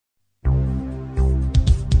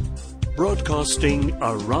Broadcasting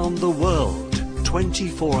around the world,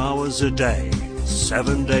 24 hours a day,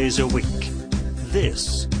 7 days a week.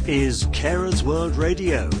 This is Carers World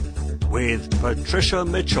Radio with Patricia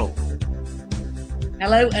Mitchell.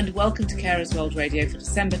 Hello and welcome to Carers World Radio for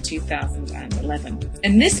December 2011.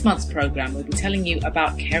 In this month's programme, we'll be telling you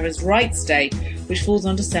about Carers' Rights Day, which falls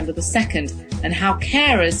on December the 2nd, and how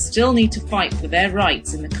carers still need to fight for their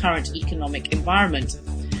rights in the current economic environment.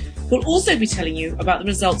 We'll also be telling you about the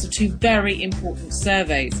results of two very important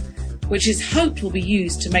surveys, which is hoped will be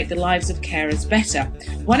used to make the lives of carers better.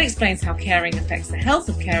 One explains how caring affects the health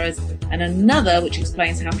of carers, and another which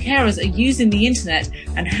explains how carers are using the internet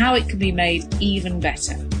and how it can be made even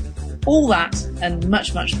better. All that and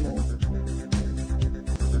much, much more.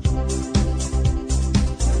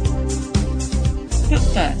 But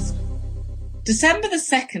first, December the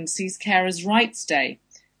 2nd sees Carers' Rights Day.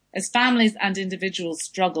 As families and individuals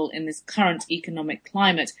struggle in this current economic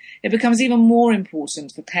climate, it becomes even more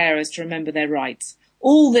important for carers to remember their rights.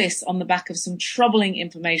 All this on the back of some troubling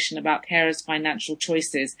information about carers' financial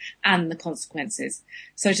choices and the consequences.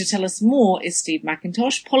 So to tell us more is Steve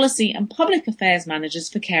McIntosh, Policy and Public Affairs Managers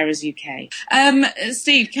for Carers UK.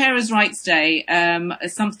 Steve, Carers' Rights Day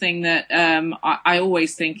is something that I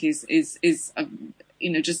always think is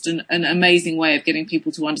just an amazing way of getting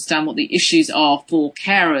people to understand what the issues are for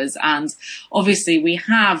carers. And obviously we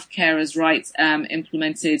have carers' rights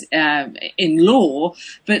implemented in law,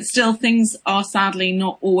 but still things are sadly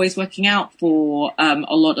not always working out for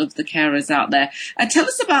a lot of the carers out there. Tell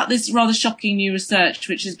us about this rather shocking new research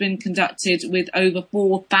which has been conducted with over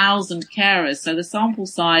 4,000 carers. So the sample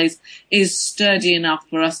size is sturdy enough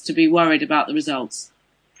for us to be worried about the results.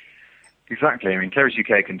 Exactly. I mean, Carers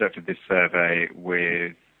UK conducted this survey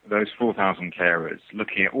with those 4,000 carers,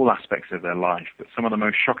 looking at all aspects of their life, but some of the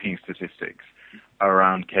most shocking statistics are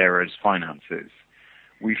around carers' finances.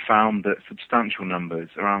 We found that substantial numbers,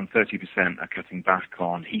 around 30%, are cutting back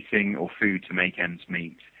on heating or food to make ends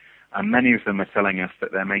meet. And many of them are telling us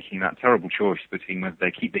that they're making that terrible choice between whether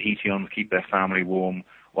they keep the heating on, keep their family warm,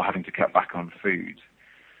 or having to cut back on food.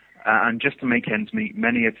 And just to make ends meet,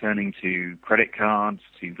 many are turning to credit cards,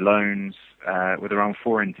 to loans, with around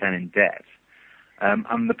 4 in 10 in debt.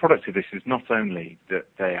 And the product of this is not only that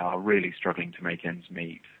they are really struggling to make ends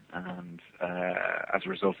meet, and as a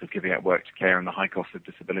result of giving up work to care and the high cost of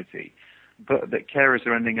disability, but that carers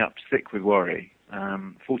are ending up sick with worry.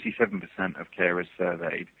 47% of carers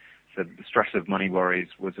surveyed said that the stress of money worries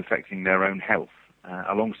was affecting their own health,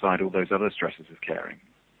 alongside all those other stresses of caring.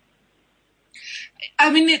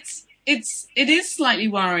 I mean, it is slightly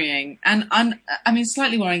worrying, and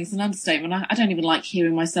slightly worrying is an understatement. I don't even like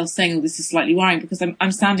hearing myself saying, "Oh, this is slightly worrying," because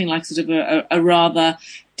I'm sounding like sort of a rather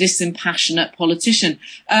disimpassionate politician.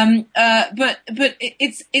 But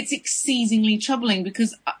it's exceedingly troubling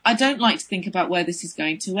because I don't like to think about where this is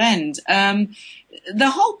going to end. The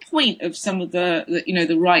whole point of some of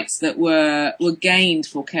the rights that were gained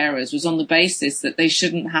for carers was on the basis that they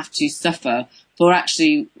shouldn't have to suffer for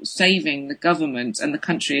actually saving the government and the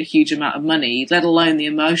country a huge amount of money, let alone the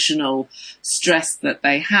emotional stress that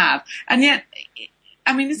they have. And yet,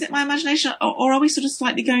 I mean, is it my imagination, or are we sort of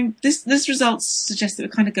slightly going, this results suggest that we're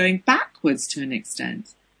kind of going backwards to an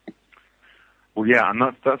extent? Well, yeah, and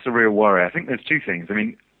that's a real worry. I think there's two things. I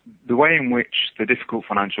mean, the way in which the difficult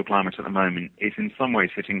financial climate at the moment is in some ways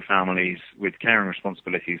hitting families with caring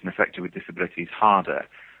responsibilities and affected with disabilities harder.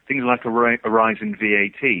 Things like a rise in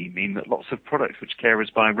VAT mean that lots of products which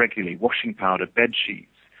carers buy regularly, washing powder, bed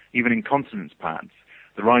sheets, even incontinence pads,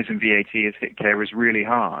 the rise in VAT has hit carers really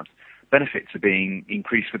hard. Benefits are being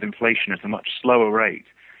increased with inflation at a much slower rate.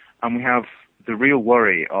 And we have the real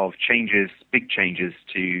worry of big changes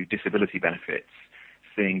to disability benefits,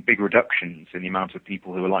 seeing big reductions in the amount of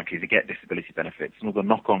people who are likely to get disability benefits and all the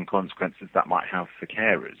knock-on consequences that might have for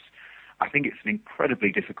carers. I think it's an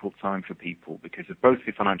incredibly difficult time for people because of both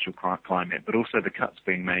the financial climate, but also the cuts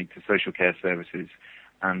being made to social care services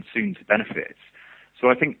and soon to benefits.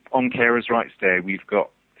 So I think on Carers' Rights Day, we've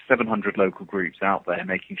got 700 local groups out there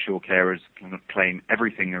making sure carers can claim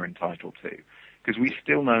everything they're entitled to, because we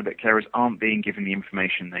still know that carers aren't being given the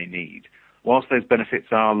information they need. Whilst those benefits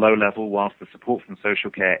are low level, whilst the support from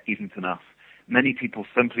social care isn't enough, many people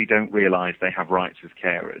simply don't realise they have rights as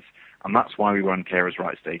carers. And that's why we run Carers'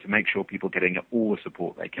 Rights Day, to make sure people are getting all the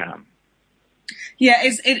support they can. Yeah,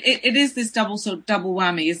 it is this double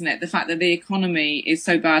whammy, isn't it? The fact that the economy is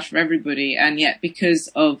so bad for everybody, and yet because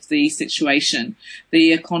of the situation,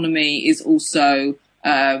 the economy is also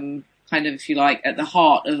kind of, if you like, at the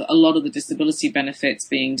heart of a lot of the disability benefits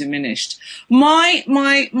being diminished.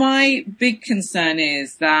 My big concern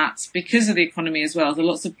is that because of the economy as well, there are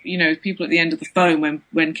lots of, people at the end of the phone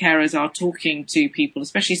when carers are talking to people,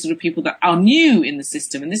 especially sort of people that are new in the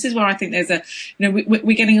system. And this is where I think there's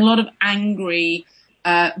we're getting a lot of angry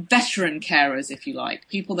veteran carers, if you like,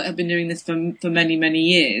 people that have been doing this for many, many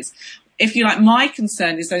years. If you like, my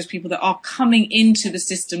concern is those people that are coming into the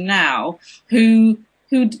system now who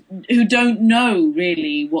don't know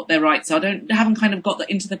really what their rights are, haven't kind of got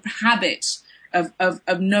into the habit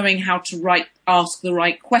of knowing how to ask the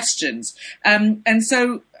right questions. And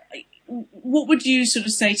so what would you sort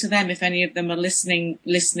of say to them if any of them are listening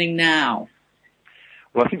now?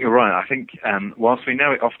 Well, I think you're right. I think whilst we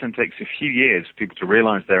know it often takes a few years for people to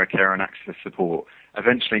realise they're a carer and access support,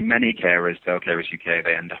 eventually many carers tell Carers UK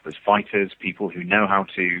they end up as fighters, people who know how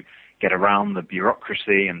to get around the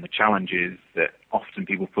bureaucracy and the challenges that often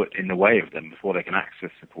people put in the way of them before they can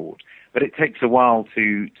access support. But it takes a while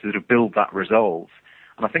to sort of build that resolve.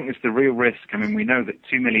 And I think it's the real risk. I mean, we know that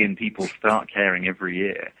 2 million people start caring every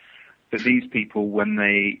year. But these people, when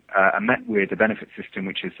they are met with a benefit system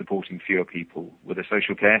which is supporting fewer people, with a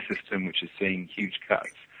social care system which is seeing huge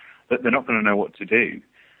cuts, that they're not going to know what to do.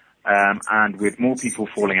 And with more people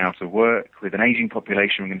falling out of work, with an ageing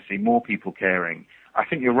population, we're going to see more people caring. I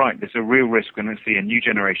think you're right. There's a real risk we're going to see a new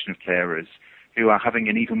generation of carers who are having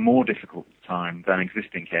an even more difficult time than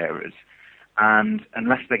existing carers. And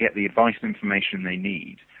unless they get the advice and information they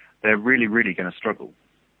need, they're really, really going to struggle.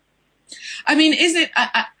 I mean, is it...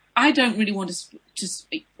 I don't really want to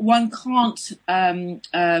speak. One can't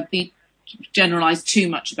be generalised too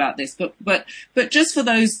much about this, but just for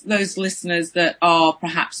those listeners that are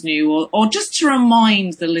perhaps new, or just to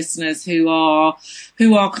remind the listeners who are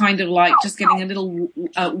kind of like just getting a little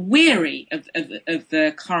weary of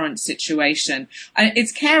the current situation.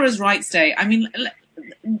 It's Carers' Rights Day. I mean,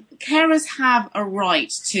 carers have a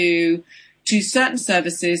right to certain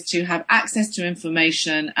services, to have access to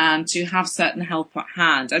information, and to have certain help at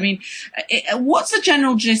hand. I mean, what's the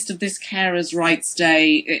general gist of this Carers' Rights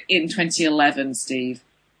Day in 2011, Steve?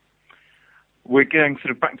 We're going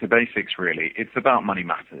sort of back to basics, really. It's about money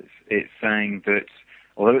matters. It's saying that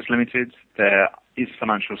although it's limited, there is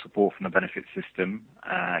financial support from the benefit system.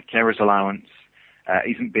 Carers' allowance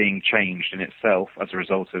isn't being changed in itself as a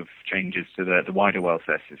result of changes to the wider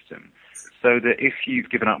welfare system. So that if you've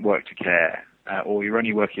given up work to care, or you're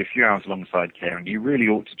only working a few hours alongside caring, you really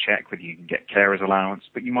ought to check whether you can get carers' allowance,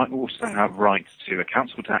 but you might also have rights to a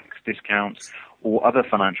council tax discount or other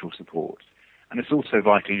financial support. And it's also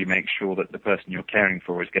vital you make sure that the person you're caring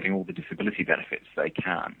for is getting all the disability benefits they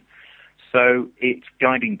can. So it's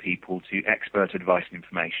guiding people to expert advice and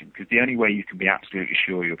information, because the only way you can be absolutely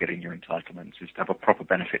sure you're getting your entitlements is to have a proper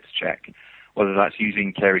benefits check, whether that's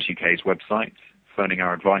using Carers UK's website, phoning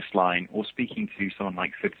our advice line, or speaking to someone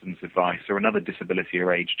like Citizens Advice or another disability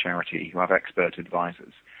or age charity who have expert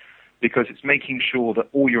advisors. Because it's making sure that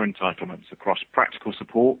all your entitlements across practical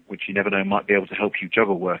support, which you never know might be able to help you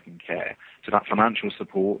juggle work and care, to that financial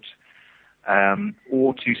support,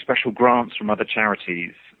 or to special grants from other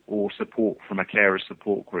charities or support from a carer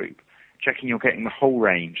support group, checking you're getting the whole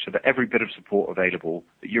range so that every bit of support available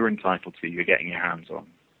that you're entitled to, you're getting your hands on.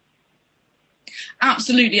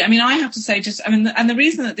 Absolutely. I mean, I have to say, and the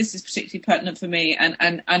reason that this is particularly pertinent for me,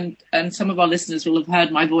 and some of our listeners will have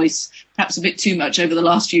heard my voice perhaps a bit too much over the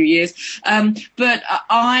last few years, but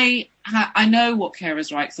I know what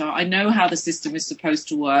carers' rights are. I know how the system is supposed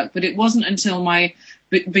to work, but it wasn't until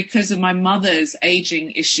because of my mother's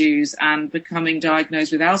aging issues and becoming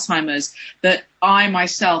diagnosed with Alzheimer's that I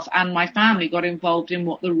myself and my family got involved in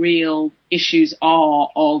what the real issues are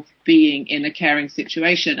of being in a caring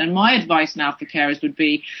situation. And my advice now for carers would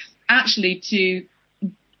be actually to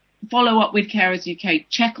follow up with Carers UK,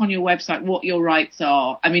 check on your website what your rights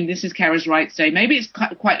are. I mean, this is Carers' Rights Day. Maybe it's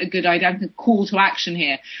quite a good idea, a call to action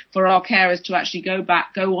here for our carers to actually go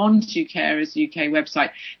on to Carers UK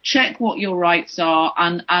website, check what your rights are,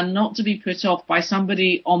 and not to be put off by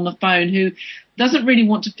somebody on the phone who doesn't really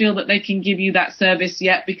want to feel that they can give you that service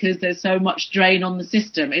yet because there's so much drain on the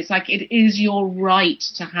system. It's like it is your right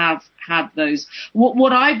to have those.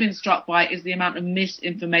 What I've been struck by is the amount of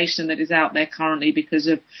misinformation that is out there currently because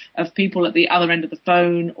of people at the other end of the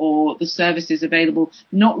phone or the services available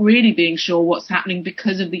not really being sure what's happening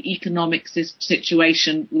because of the economic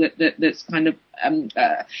situation that's kind of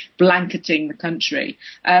blanketing the country.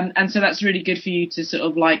 And so that's really good for you to sort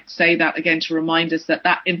of like say that again to remind us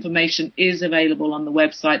that information is available on the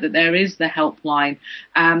website, that there is the helpline,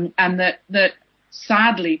 and that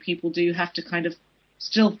sadly people do have to kind of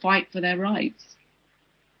still fight for their rights.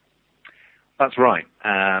 That's right.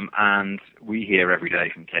 And we hear every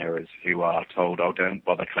day from carers who are told, oh, don't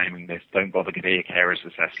bother claiming this, don't bother getting a carer's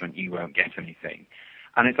assessment, you won't get anything.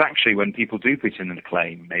 And it's actually when people do put in a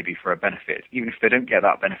claim, maybe for a benefit, even if they don't get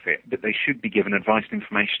that benefit, that they should be given advice and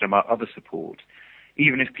information about other support.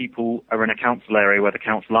 Even if people are in a council area where the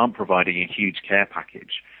council aren't providing a huge care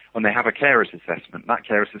package, when they have a carer's assessment, that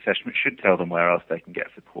carer's assessment should tell them where else they can get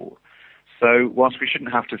support. So whilst we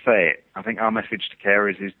shouldn't have to say it, I think our message to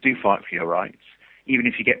carers is do fight for your rights. Even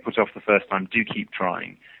if you get put off the first time, do keep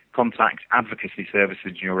trying. Contact advocacy services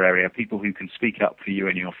in your area, people who can speak up for you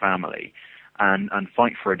and your family, and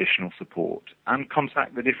fight for additional support. And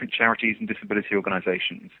contact the different charities and disability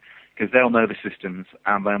organisations, because they'll know the systems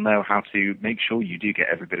and they'll know how to make sure you do get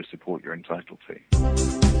every bit of support you're entitled to.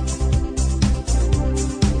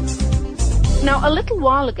 Now, a little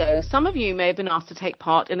while ago, some of you may have been asked to take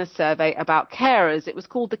part in a survey about carers. It was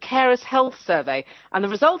called the Carers Health Survey, and the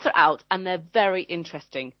results are out, and they're very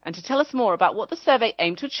interesting. And to tell us more about what the survey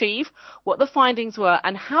aimed to achieve, what the findings were,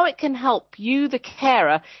 and how it can help you, the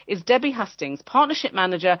carer, is Debbie Hustings, Partnership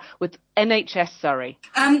Manager with NHS Surrey.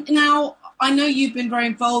 Now, I know you've been very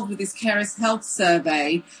involved with this Carers Health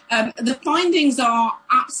Survey. The findings are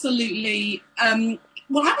absolutely...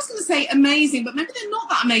 well, I was going to say amazing, but maybe they're not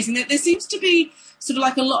that amazing. There seems to be sort of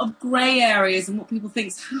like a lot of grey areas in what people think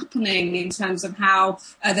is happening in terms of how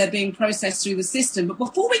they're being processed through the system. But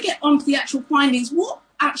before we get on to the actual findings, what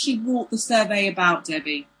actually brought the survey about,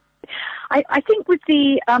 Debbie? I think with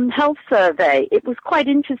the health survey, it was quite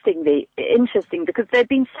interesting because there'd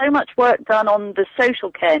been so much work done on the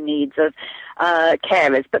social care needs of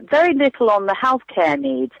carers, but very little on the healthcare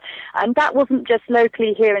needs. And that wasn't just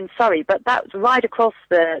locally here in Surrey, but that was right across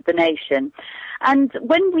the nation. And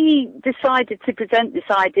when we decided to present this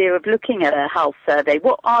idea of looking at a health survey,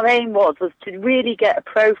 what our aim was to really get a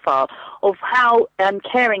profile of how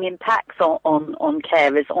caring impacts on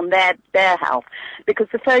carers, on their health, because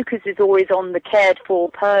the focus is always on the cared for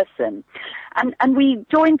person. And we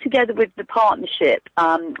joined together with the partnership,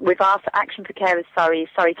 with our Action for Carers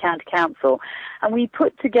Surrey County Council, and we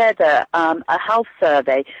put together a health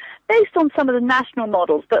survey based on some of the national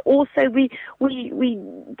models, but also we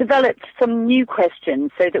developed some new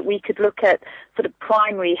questions so that we could look at sort of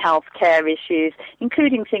primary health care issues,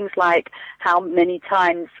 including things like how many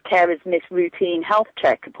times carers miss routine health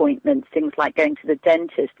check appointments, things like going to the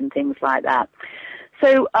dentist and things like that.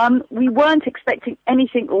 So we weren't expecting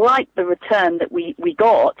anything like the return that we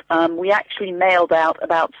got. We actually mailed out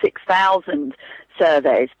about 6,000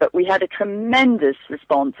 surveys, but we had a tremendous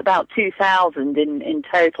response, about 2,000 in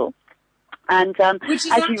total. And which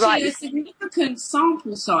is actually a significant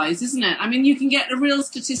sample size, isn't it? I mean, you can get a real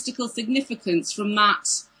statistical significance from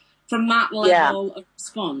that level of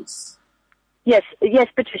response. Yes,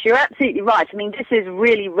 Patricia, you're absolutely right. I mean, this is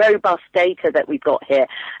really robust data that we've got here.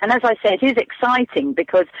 And as I said, it is exciting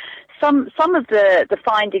because some of the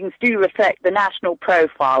findings do reflect the national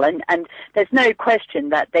profile, and there's no question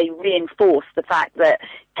that they reinforce the fact that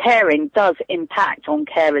caring does impact on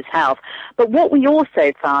carers' health. But what we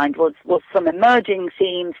also found was some emerging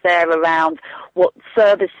themes there around what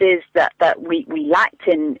services that we lacked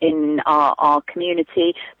in our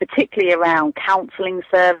community, particularly around counselling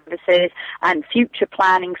services and future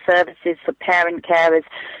planning services for parent carers.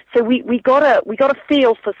 So we got a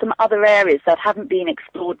feel for some other areas that haven't been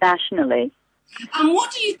explored nationally. And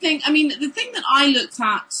what do you think? I mean, the thing that I looked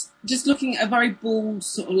at, just looking at a very bald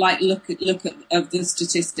sort of like look at the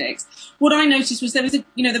statistics, what I noticed was there was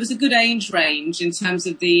a good age range in terms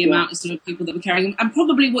of the amount of sort of people that were carrying, and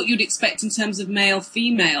probably what you'd expect in terms of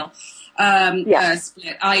male-female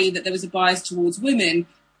split, i.e. that there was a bias towards women.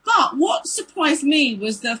 But what surprised me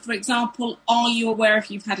was that, for example, are you aware if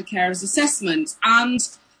you've had a carer's assessment? And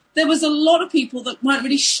there was a lot of people that weren't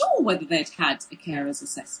really sure whether they'd had a carer's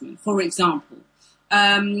assessment, for example.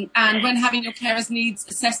 And when having your carer's needs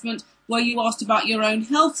assessment, were you asked about your own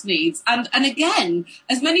health needs? And again,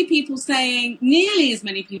 nearly as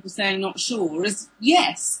many people saying not sure as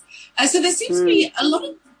yes. So there seems to be a lot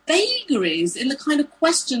of vagaries in the kind of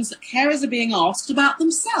questions that carers are being asked about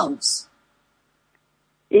themselves.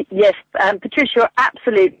 Yes, Patricia, you're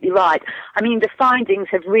absolutely right. I mean, the findings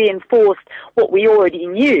have reinforced what we already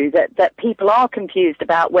knew, that people are confused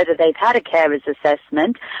about whether they've had a carer's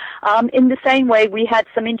assessment. In the same way, we had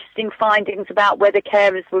some interesting findings about whether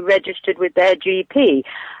carers were registered with their GP.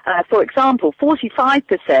 For example,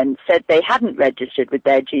 45% said they hadn't registered with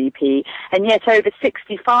their GP, and yet over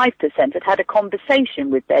 65% had a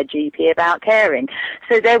conversation with their GP about caring.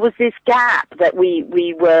 So there was this gap that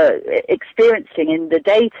we were experiencing in the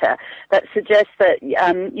data data that suggests that,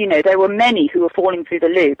 there were many who were falling through the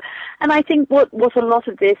loop. And I think what a lot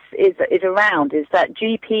of this is around is that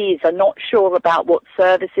GPs are not sure about what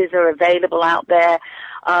services are available out there,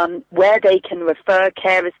 where they can refer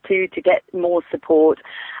carers to get more support.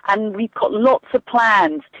 And we've got lots of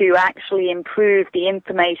plans to actually improve the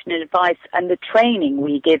information and advice and the training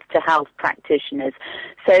we give to health practitioners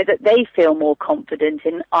so that they feel more confident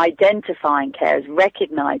in identifying carers,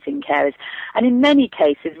 recognizing carers, and in many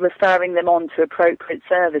cases referring them on to appropriate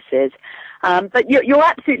services. But you're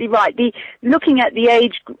absolutely right. Looking at the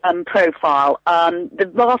age profile,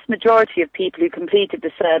 the vast majority of people who completed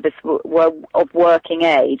the service were of working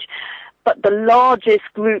age. But the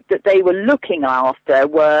largest group that they were looking after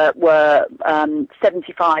were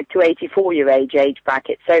 75 to 84-year age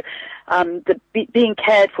bracket. So being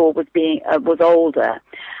cared for was older.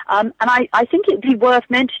 And I think it'd be worth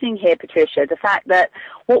mentioning here, Patricia, the fact that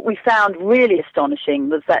what we found really astonishing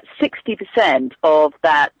was that 60% of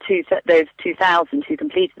those 2,000 who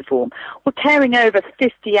completed the form were caring over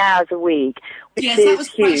 50 hours a week. Yes, that was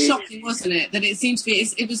quite shocking, wasn't it? That it seemed to be,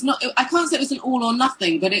 it was not, I can't say it was an all or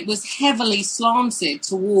nothing, but it was heavily slanted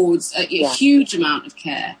towards a huge amount of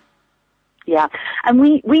care. Yeah, and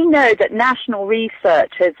we know that national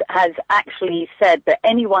research has actually said that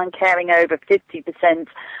anyone caring over 50%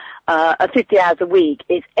 50 hours a week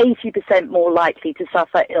is 80% more likely to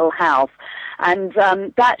suffer ill health. And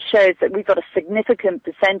that shows that we've got a significant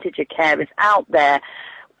percentage of carers out there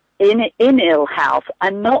in ill health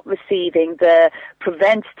and not receiving the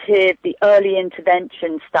preventative, the early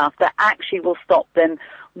intervention stuff that actually will stop them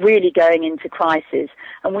really going into crisis.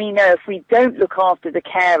 And we know if we don't look after the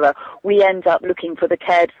carer, we end up looking for the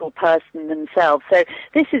cared for person themselves. So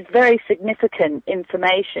this is very significant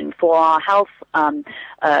information for our health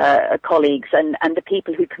colleagues and the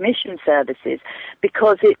people who commission services,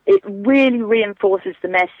 because it really reinforces the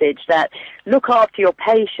message that look after your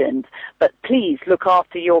patient, but please look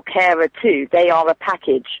after your carer too. They are a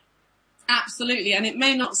package. Absolutely. And it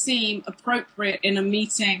may not seem appropriate in a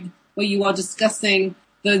meeting where you are discussing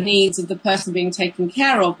the needs of the person being taken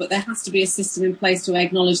care of, but there has to be a system in place to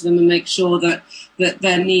acknowledge them and make sure that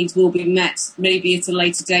their needs will be met, maybe at a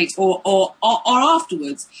later date or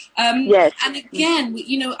afterwards. Yes. And again,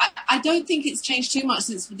 I don't think it's changed too much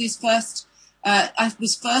since I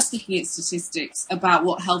was first looking at statistics about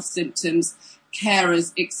what health symptoms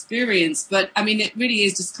carers experience. But I mean, it really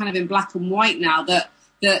is just kind of in black and white now that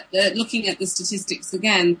looking at the statistics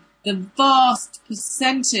again, the vast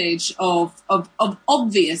percentage of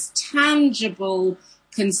obvious, tangible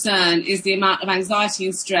concern is the amount of anxiety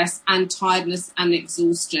and stress and tiredness and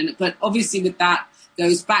exhaustion. But obviously with that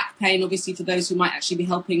goes back pain, obviously for those who might actually be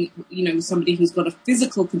helping, somebody who's got a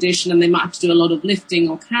physical condition and they might have to do a lot of lifting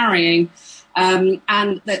or carrying. And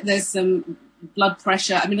there's some blood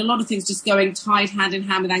pressure. I mean, a lot of things just going tied hand in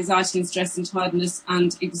hand with anxiety and stress and tiredness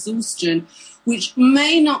and exhaustion, which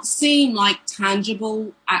may not seem like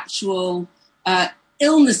tangible, actual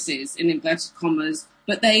illnesses in inverted commas,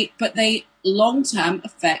 but they long-term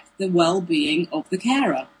affect the well-being of the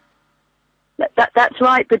carer. That's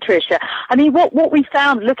right, Patricia. I mean, what we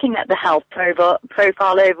found looking at the health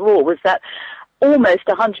profile overall was that almost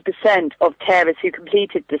 100% of carers who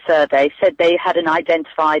completed the survey said they had an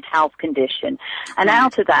identified health condition. And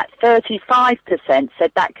out of that, 35%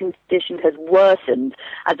 said that condition has worsened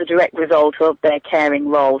as a direct result of their caring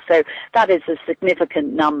role. So that is a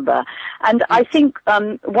significant number. And I think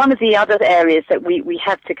one of the other areas that we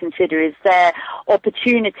have to consider is their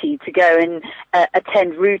opportunity to go and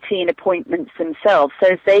attend routine appointments themselves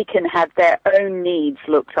so they can have their own needs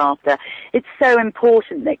looked after. It's so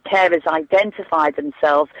important that carers identify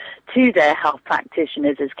themselves to their health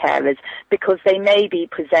practitioners as carers, because they may be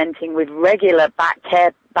presenting with regular back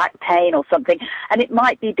pain or something, and it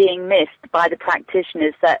might be being missed by the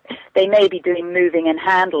practitioners that they may be doing moving and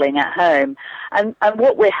handling at home. And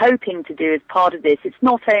what we're hoping to do as part of this, it's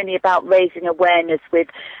not only about raising awareness with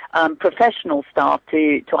professional staff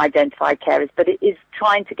to identify carers, but it is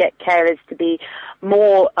trying to get carers to be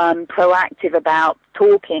more proactive about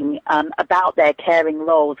talking about their caring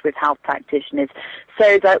roles with health practitioners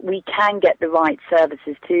so that we can get the right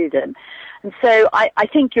services to them. And so I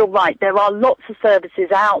think you're right. There are lots of services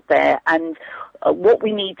out there, and what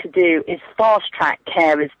we need to do is fast-track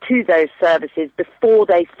carers to those services before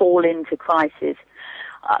they fall into crisis.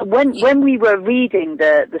 When we were reading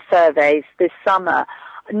the surveys this summer,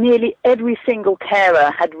 nearly every single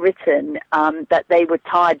carer had written that they were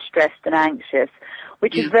tired, stressed, and anxious,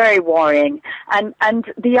 which is very worrying. And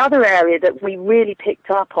the other area that we really picked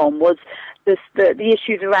up on was the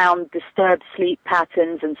issues around disturbed sleep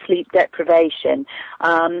patterns and sleep deprivation,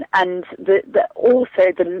 and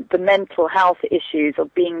also the mental health issues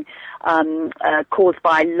of being caused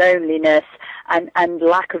by loneliness and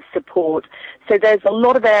lack of support. So there's a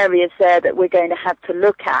lot of areas there that we're going to have to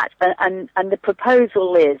look at, and the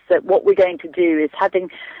proposal is that what we're going to do is, having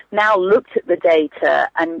now looked at the data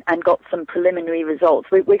and got some preliminary results,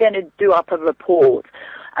 we're going to do up a report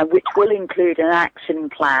which will include an action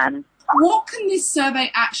plan. What can this survey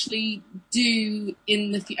actually do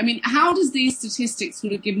in the future? I mean, how does these statistics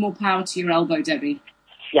sort of give more power to your elbow, Debbie?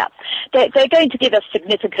 Yeah, they're going to give us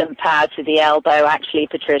significant power to the elbow, actually,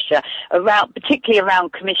 Patricia, particularly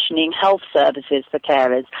around commissioning health services for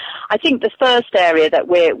carers. I think the first area that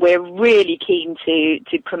we're really keen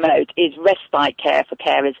to promote is respite care for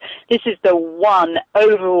carers. This is the one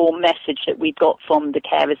overall message that we've got from the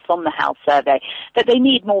carers, from the health survey, that they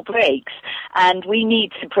need more breaks, and we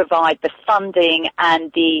need to provide the funding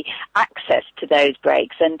and the access to those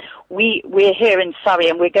breaks. And we're here in Surrey,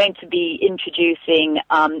 and we're going to be introducing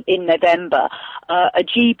in November, a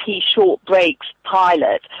GP short breaks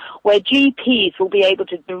pilot, where GPs will be able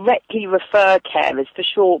to directly refer carers for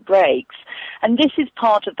short breaks. And this is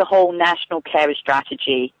part of the whole National Carer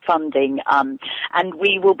Strategy funding, and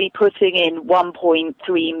we will be putting in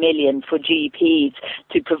 1.3 million for GPs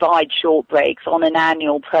to provide short breaks on an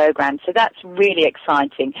annual program. So that's really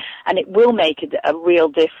exciting, and it will make a real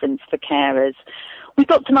difference for carers. We've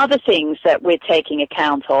got some other things that we're taking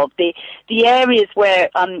account of. The areas where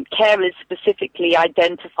carers specifically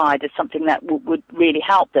identified as something that would really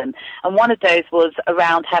help them, and one of those was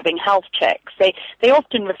around having health checks. They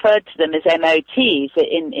often referred to them as MOTs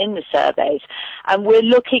in the surveys, and we're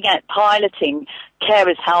looking at piloting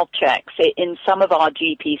carers' health checks in some of our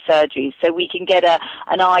GP surgeries, so we can get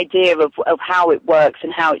an idea of how it works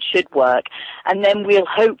and how it should work. And then we'll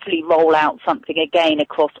hopefully roll out something again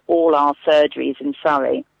across all our surgeries in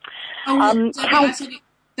Surrey.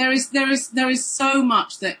 There is so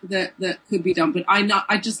much that could be done, but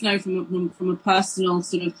I just know from a personal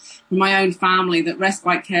sort of, from my own family, that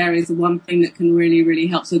respite care is the one thing that can really, really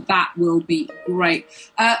help. So that will be great.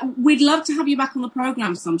 We'd love to have you back on the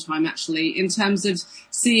programme sometime, actually, in terms of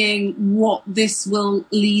seeing what this will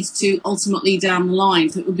lead to ultimately down the line.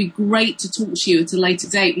 So it would be great to talk to you at a later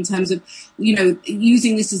date in terms of,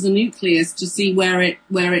 using this as a nucleus to see where it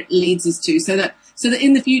leads us to, so that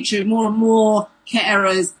in the future more and more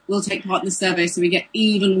carers will take part in the survey, so we get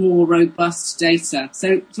even more robust data.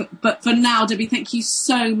 But for now, Debbie, thank you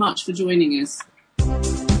so much for joining us.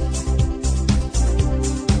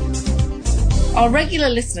 Our regular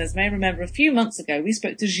listeners may remember a few months ago we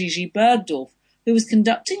spoke to Gigi Bergdorf, who was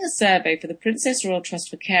conducting a survey for the Princess Royal Trust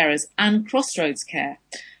for Carers and Crossroads Care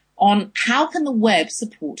on how can the web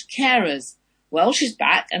support carers. Well, she's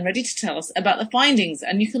back and ready to tell us about the findings,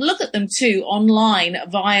 and you can look at them too online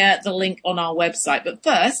via the link on our website. But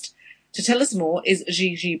first, to tell us more is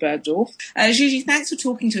Gigi Bergdorf. Gigi, thanks for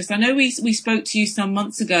talking to us. I know we spoke to you some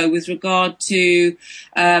months ago with regard to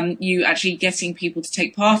you actually getting people to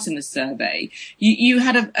take part in the survey. You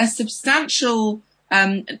had a substantial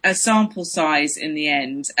a sample size in the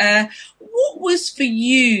end. What was for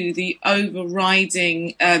you the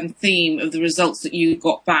overriding theme of the results that you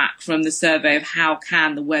got back from the survey of how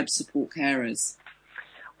can the web support carers?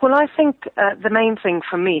 Well, I think the main thing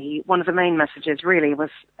for me, one of the main messages really, was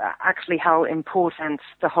actually how important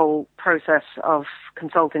the whole process of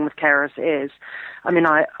consulting with carers is. I mean,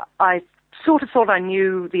 I sort of thought I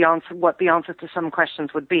knew what the answer to some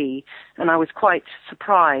questions would be, and I was quite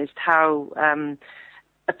surprised how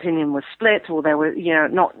opinion was split, or there were,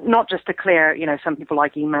 not just a clear, some people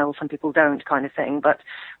like email, some people don't kind of thing, but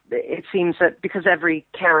it seems that because every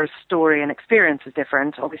carer's story and experience is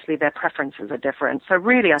different, obviously their preferences are different. So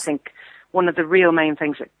really, I think one of the real main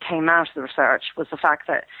things that came out of the research was the fact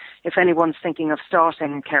that if anyone's thinking of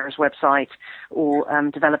starting a carer's website or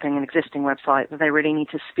developing an existing website, that they really need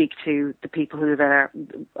to speak to the people who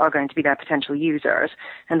are going to be their potential users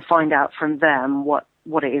and find out from them what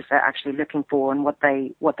it is they're actually looking for and what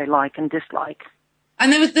they like and dislike.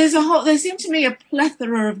 And there seemed to me a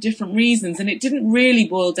plethora of different reasons, and it didn't really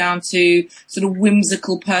boil down to sort of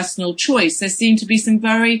whimsical personal choice. There seemed to be some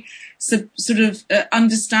very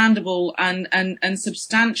understandable and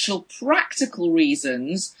substantial practical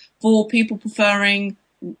reasons for people preferring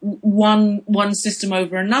one system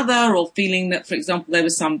over another, or feeling that, for example, there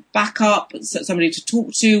was some backup, somebody to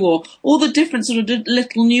talk to, or all the different sort of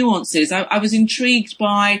little nuances. I was intrigued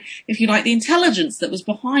by, if you like, the intelligence that was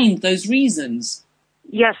behind those reasons.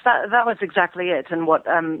 Yes, that was exactly it. And what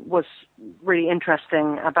was really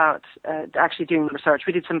interesting about actually doing the research,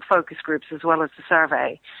 we did some focus groups as well as the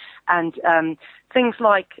survey. And things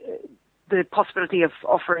like the possibility of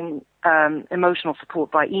offering emotional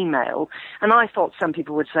support by email. And I thought some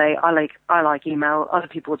people would say, I like email. Other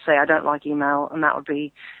people would say, I don't like email. And that would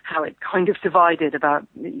be how it kind of divided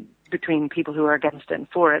between people who are against it and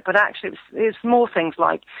for it. But actually, it's more things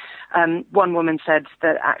like one woman said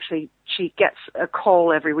that actually she gets a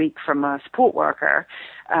call every week from a support worker,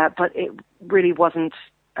 but it really wasn't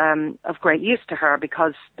of great use to her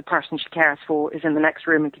because the person she cares for is in the next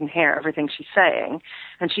room and can hear everything she's saying.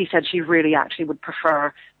 And she said she really actually would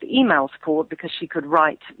prefer the email support because she could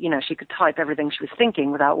write, she could type everything she was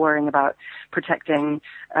thinking without worrying about protecting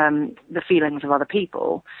the feelings of other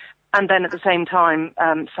people. And then at the same time,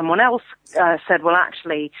 someone else said, well,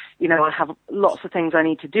 actually, I have lots of things I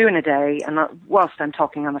need to do in a day. And whilst I'm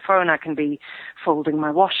talking on the phone, I can be folding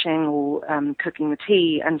my washing or cooking the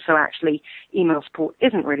tea. And so actually, email support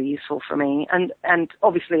isn't really useful for me. And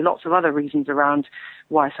obviously lots of other reasons around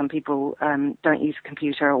why some people don't use a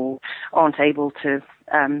computer or aren't able to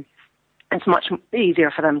it's much easier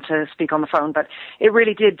for them to speak on the phone, but it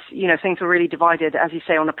really did, things were really divided, as you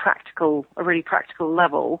say, on a really practical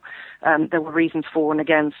level. There were reasons for and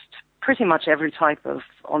against pretty much every type of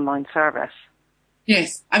online service.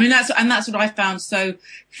 Yes, I mean that's what I found so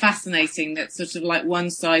fascinating. That sort of like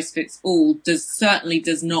one size fits all certainly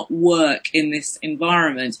does not work in this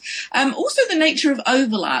environment. Also, the nature of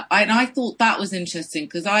overlap, I thought that was interesting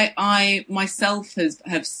because I myself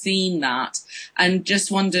have seen that and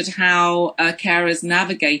just wondered how carers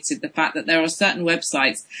navigated the fact that there are certain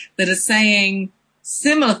websites that are saying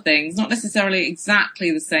similar things, not necessarily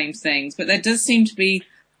exactly the same things, but there does seem to be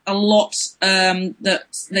a lot that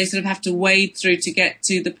they sort of have to wade through to get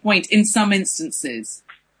to the point in some instances.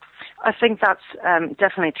 I think that's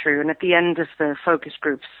definitely true. And at the end of the focus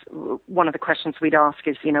groups, one of the questions we'd ask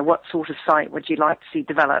is, what sort of site would you like to see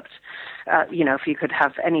developed? If you could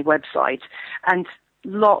have any website. And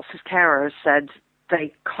lots of carers said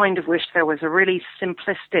they kind of wish there was a really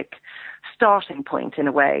simplistic starting point in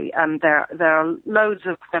a way. There are loads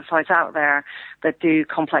of websites out there that do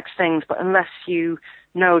complex things, but unless you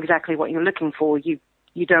know exactly what you're looking for, you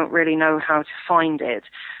don't really know how to find it.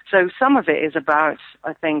 So some of it is about,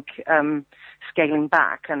 I think, scaling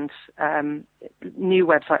back and new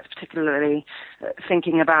websites, particularly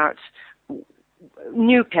thinking about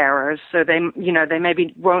new carers. So they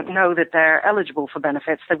maybe won't know that they're eligible for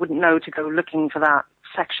benefits. They wouldn't know to go looking for that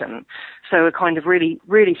section. So a kind of really,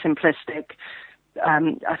 really simplistic.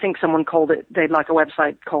 I think someone called it, they'd like a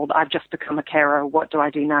website called "I've just become a carer. What do I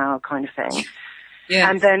do now?" kind of thing. Yes.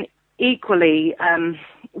 And then equally,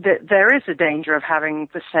 there is a danger of having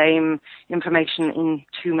the same information in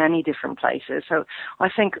too many different places. So I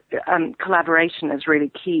think collaboration is really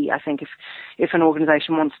key. I think if an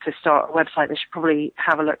organization wants to start a website, they should probably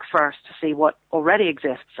have a look first to see what already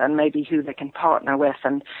exists and maybe who they can partner with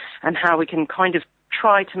and how we can kind of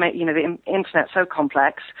try to make, the internet so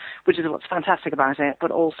complex, which is what's fantastic about it, but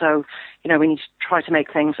also, we need to try to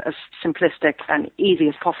make things as simplistic and easy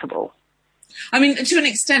as possible. I mean, to an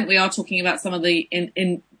extent, we are talking about some of the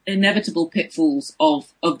inevitable pitfalls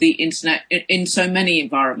of the internet in so many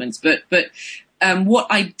environments. But what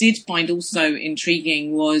I did find also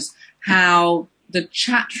intriguing was how the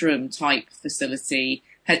chat room type facility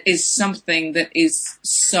is something that is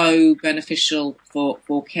so beneficial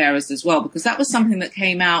for carers as well, because that was something that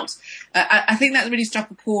came out. I think that really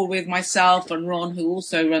struck a chord with myself and Ron, who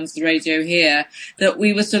also runs the radio here, that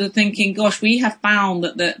we were sort of thinking, gosh, we have found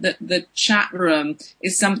that the chat room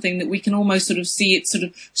is something that we can almost sort of see it sort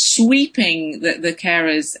of sweeping the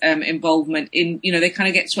carers' involvement in, they kind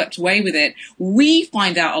of get swept away with it. We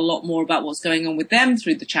find out a lot more about what's going on with them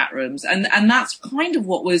through the chat rooms. And that's kind of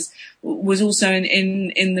what was also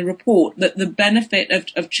in the report, that the benefit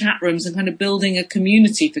of chat rooms and kind of building a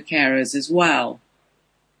community for carers as well.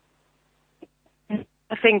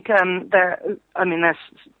 I think there's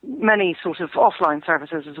many sort of offline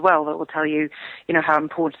services as well that will tell you, how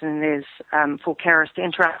important it is for carers to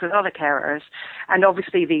interact with other carers. And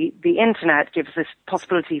obviously the internet gives this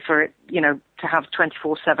possibility for it, to have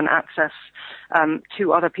 24/7 access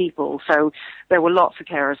to other people. So there were lots of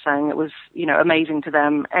carers saying it was, amazing to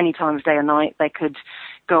them any time of day or night. They could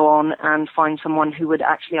go on and find someone who would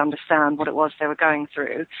actually understand what it was they were going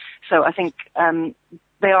through. So I think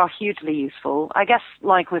they are hugely useful. I guess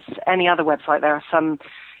like with any other website, there are some,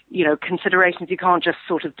 considerations. You can't just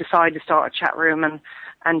sort of decide to start a chat room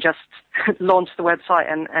and just launch the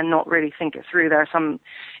website and not really think it through. There are some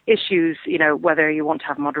issues, whether you want to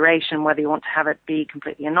have moderation, whether you want to have it be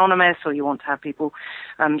completely anonymous or you want to have people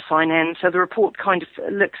sign in. So the report kind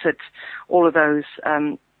of looks at all of those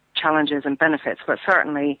challenges and benefits, but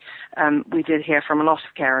certainly we did hear from a lot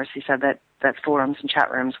of carers who said that forums and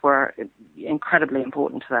chat rooms were incredibly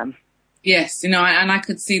important to them. Yes, and I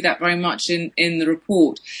could see that very much in the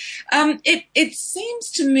report. It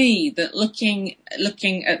seems to me that looking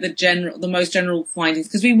at the most general findings,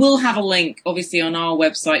 because we will have a link obviously on our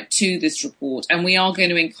website to this report, and we are going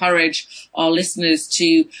to encourage our listeners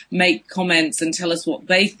to make comments and tell us what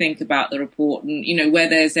they think about the report, and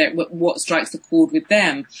where what strikes a chord with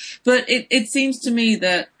them. But it seems to me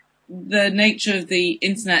that the nature of the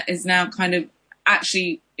internet is now kind of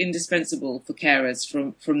actually indispensable for carers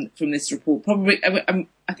from this report. Probably,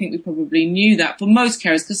 I think we probably knew that for most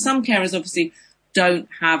carers, because some carers obviously don't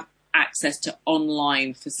have access to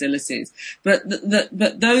online facilities, but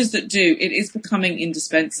those that do, it is becoming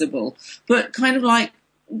indispensable. But kind of like,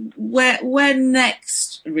 where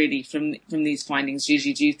next really from these findings,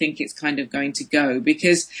 Gigi, do you think it's kind of going to go?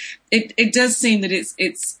 Because it does seem that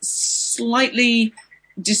it's slightly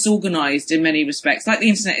disorganized in many respects, like the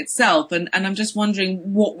internet itself, and I'm just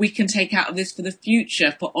wondering what we can take out of this for the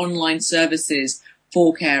future for online services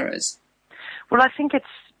for carers. Well, I think it's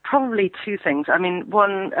probably two things. I mean,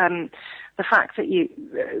 one, the fact that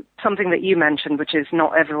something that you mentioned, which is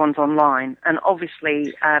not everyone's online, and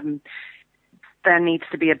obviously there needs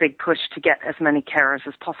to be a big push to get as many carers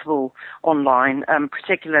as possible online,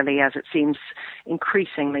 particularly as it seems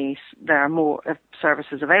increasingly there are more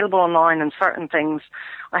services available online, and certain things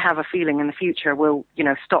I have a feeling in the future will,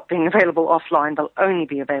 stop being available offline. They'll only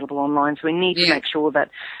be available online. So we need to make sure that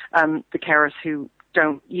the carers who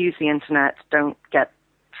don't use the internet don't get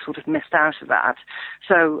sort of missed out of that.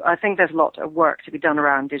 So I think there's a lot of work to be done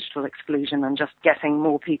around digital exclusion and just getting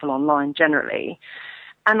more people online generally.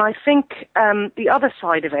 And I think the other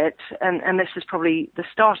side of it, and this is probably the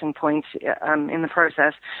starting point in the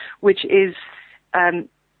process, which is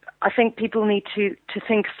I think people need to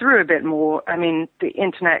think through a bit more. I mean, the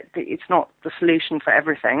internet, it's not the solution for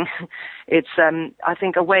everything. It's, I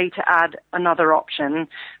think, a way to add another option,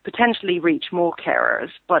 potentially reach more carers.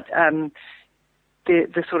 But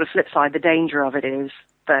the sort of flip side, the danger of it is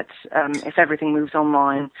that if everything moves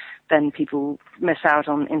online, then people miss out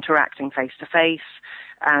on interacting face-to-face,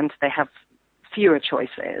 and they have fewer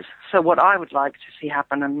choices. So what I would like to see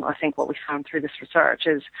happen, and I think what we found through this research,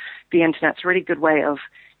 is the internet's a really good way of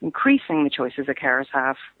increasing the choices that carers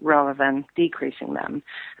have rather than decreasing them.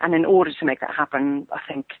 And in order to make that happen, I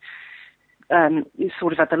think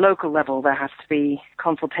sort of at the local level, there has to be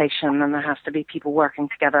consultation, and there has to be people working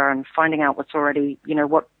together and finding out what's already,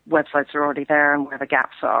 what websites are already there and where the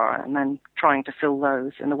gaps are, and then trying to fill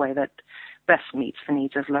those in a way that best meets the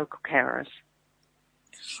needs of local carers.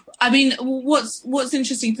 I mean, what's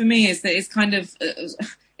interesting for me is that it's kind of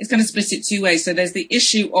split it two ways. So there's the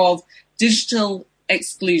issue of digital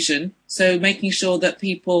exclusion, so making sure that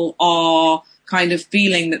people are kind of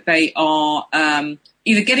feeling that they are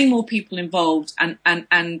either getting more people involved and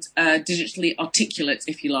digitally articulate,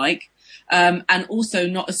 if you like, and also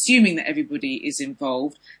not assuming that everybody is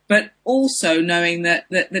involved, but also knowing that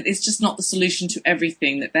it's just not the solution to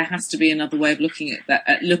everything, that there has to be another way of looking at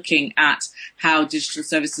that, looking at how digital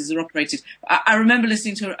services are operated. I remember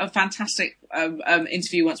listening to a fantastic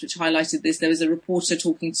interview once which highlighted this. There was a reporter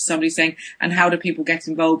talking to somebody saying, and how do people get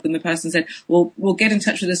involved? And the person said, well, we'll get in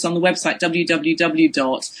touch with us on the website,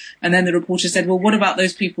 www. And then the reporter said, well, what about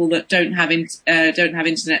those people that don't have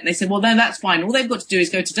internet? And they said, well, no, that's fine. All they've got to do is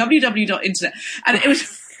go to www.internet. And it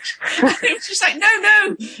was just like,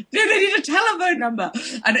 no, they need a telephone number.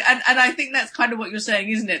 And I think that's kind of what you're saying,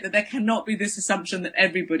 isn't it? That there cannot be this assumption that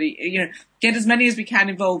everybody, get as many as we can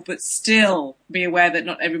involved, but still be aware that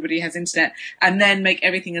not everybody has internet, and then make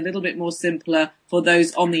everything a little bit more simpler for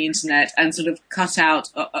those on the internet, and sort of cut out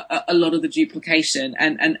a lot of the duplication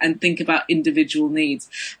and think about individual needs.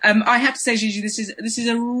 I have to say, Gigi, this is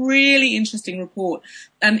a really interesting report.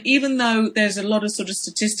 And even though there's a lot of sort of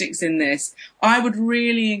statistics in this, I would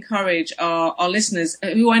really encourage our listeners,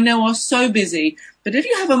 who I know are so busy, but if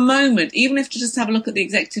you have a moment, even if to just have a look at the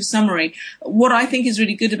executive summary, what I think is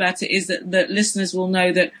really good about it is that listeners will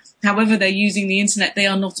know that however they're using the internet, they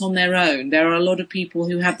are not on their own. There are a lot of people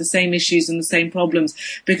who have the same issues and the same problems,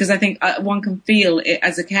 because I think one can feel it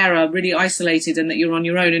as a carer really isolated, and that you're on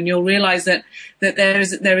your own, and you'll realize that there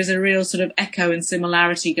is a real sort of echo and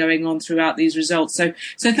similarity going on throughout these results. So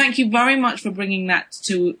thank you very much for bringing that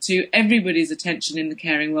to everybody's attention in the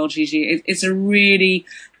caring world, Gigi. It's a really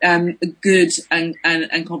good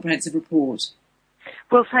and comprehensive report.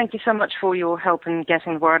 Well, thank you so much for your help in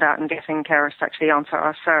getting the word out and getting carers to actually answer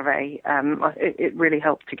our survey. It really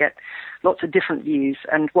helped to get lots of different views,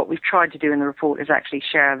 and what we've tried to do in the report is actually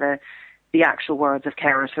share the actual words of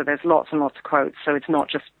carers. So there's lots and lots of quotes. So it's not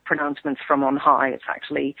just pronouncements from on high. It's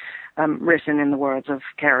actually written in the words of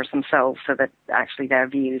carers themselves, so that actually their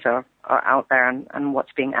views are out there and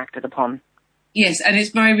what's being acted upon. Yes, and it's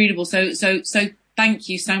very readable. So thank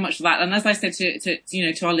you so much for that. And as I said to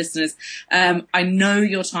our listeners, I know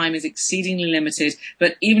your time is exceedingly limited,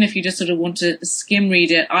 but even if you just sort of want to skim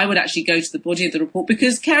read it, I would actually go to the body of the report,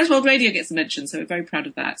 because Carers World Radio gets mentioned. So we're very proud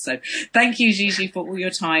of that. So thank you, Gigi, for all your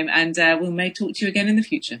time, and we may talk to you again in the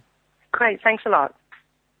future. Great. Thanks a lot.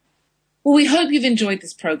 Well, we hope you've enjoyed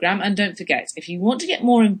this programme, and don't forget, if you want to get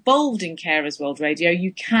more involved in Carers World Radio,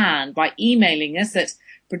 you can by emailing us at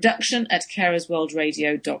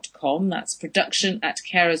production@carersworldradio.com. That's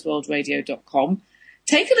production@carersworldradio.com.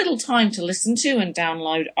 Take a little time to listen to and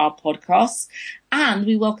download our podcasts, and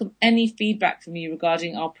we welcome any feedback from you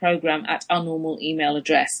regarding our programme at our normal email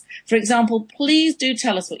address. For example, please do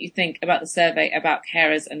tell us what you think about the survey about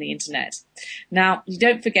carers and the internet. Now,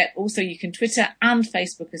 don't forget, also you can Twitter and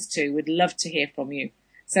Facebook us too. We'd love to hear from you.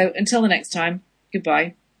 So until the next time,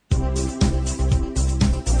 goodbye.